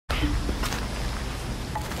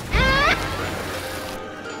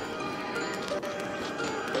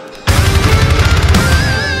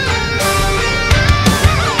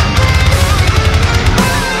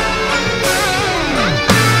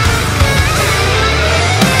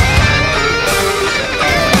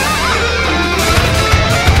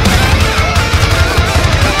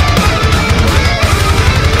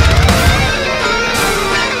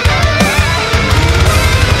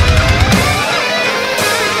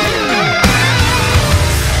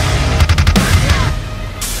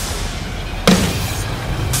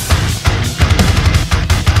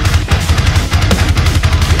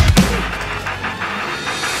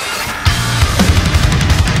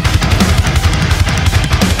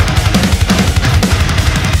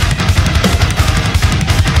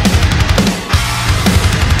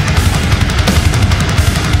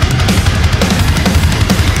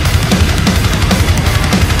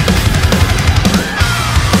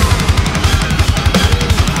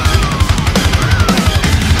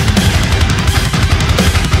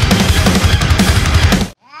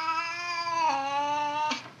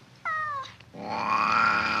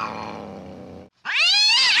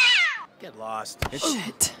Get lost.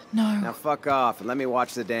 Shit, no. Now fuck off and let me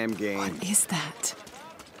watch the damn game. What is that?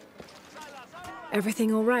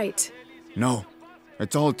 Everything all right? No.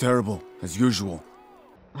 It's all terrible, as usual.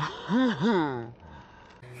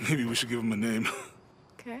 Maybe we should give him a name.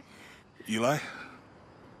 Okay. Eli?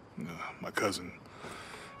 My cousin.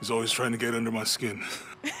 He's always trying to get under my skin.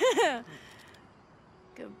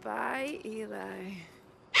 Goodbye, Eli.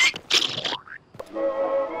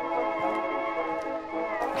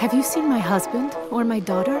 Have you seen my husband or my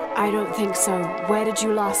daughter? I don't think so. Where did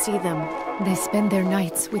you last see them? They spend their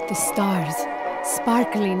nights with the stars,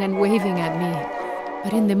 sparkling and waving at me.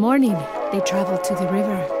 But in the morning, they travel to the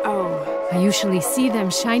river. Oh. I usually see them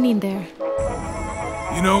shining there.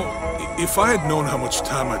 You know, if I had known how much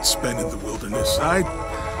time I'd spend in the wilderness, I'd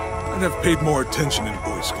have paid more attention in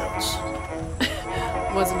Boy Scouts.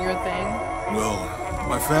 Wasn't your thing? Well,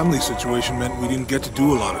 my family situation meant we didn't get to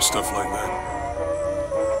do a lot of stuff like that.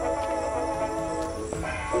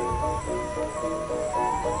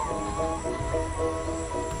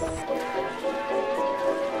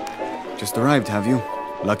 Just arrived, have you?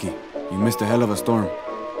 Lucky. You missed a hell of a storm.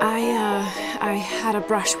 I had a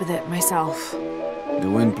brush with it myself. The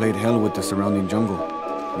wind played hell with the surrounding jungle.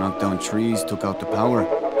 Knocked down trees, took out the power.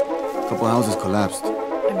 A couple houses collapsed.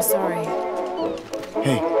 I'm sorry.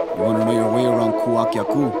 Hey, you want to know your way around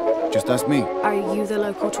Kuakiaku? Just ask me. Are you the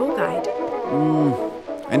local tour guide?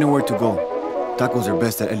 I know where to go. Tacos are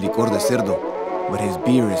best at El Licor de Cerdo, but his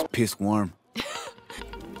beer is piss warm.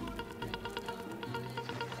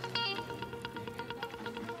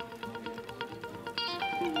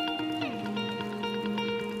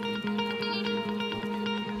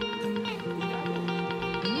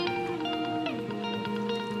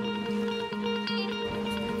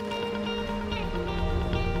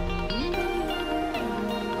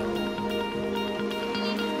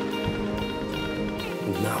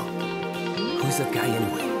 No. Who's that guy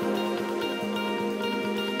anyway?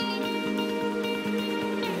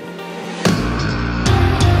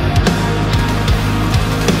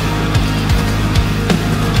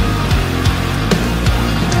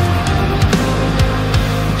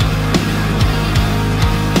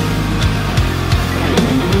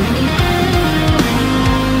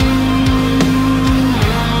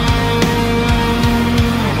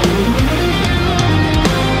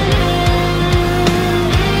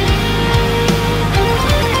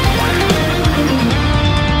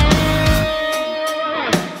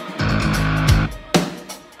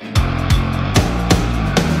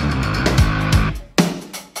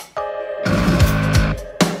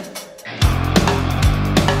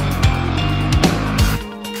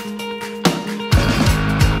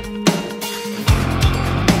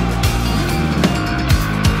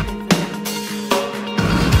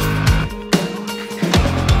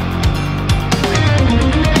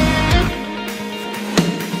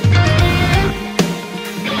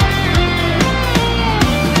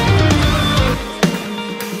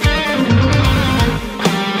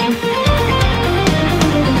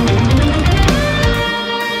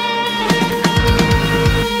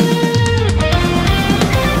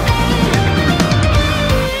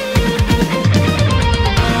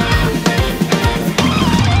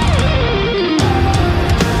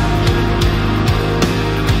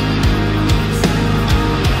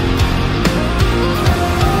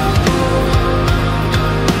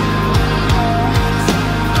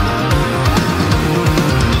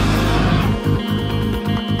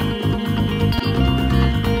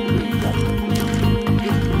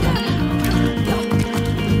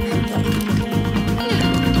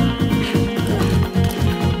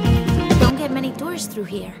 Through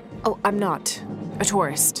here. Oh, I'm not a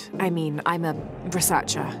tourist. I mean, I'm a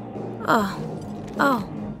researcher. Oh,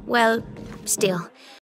 well, still.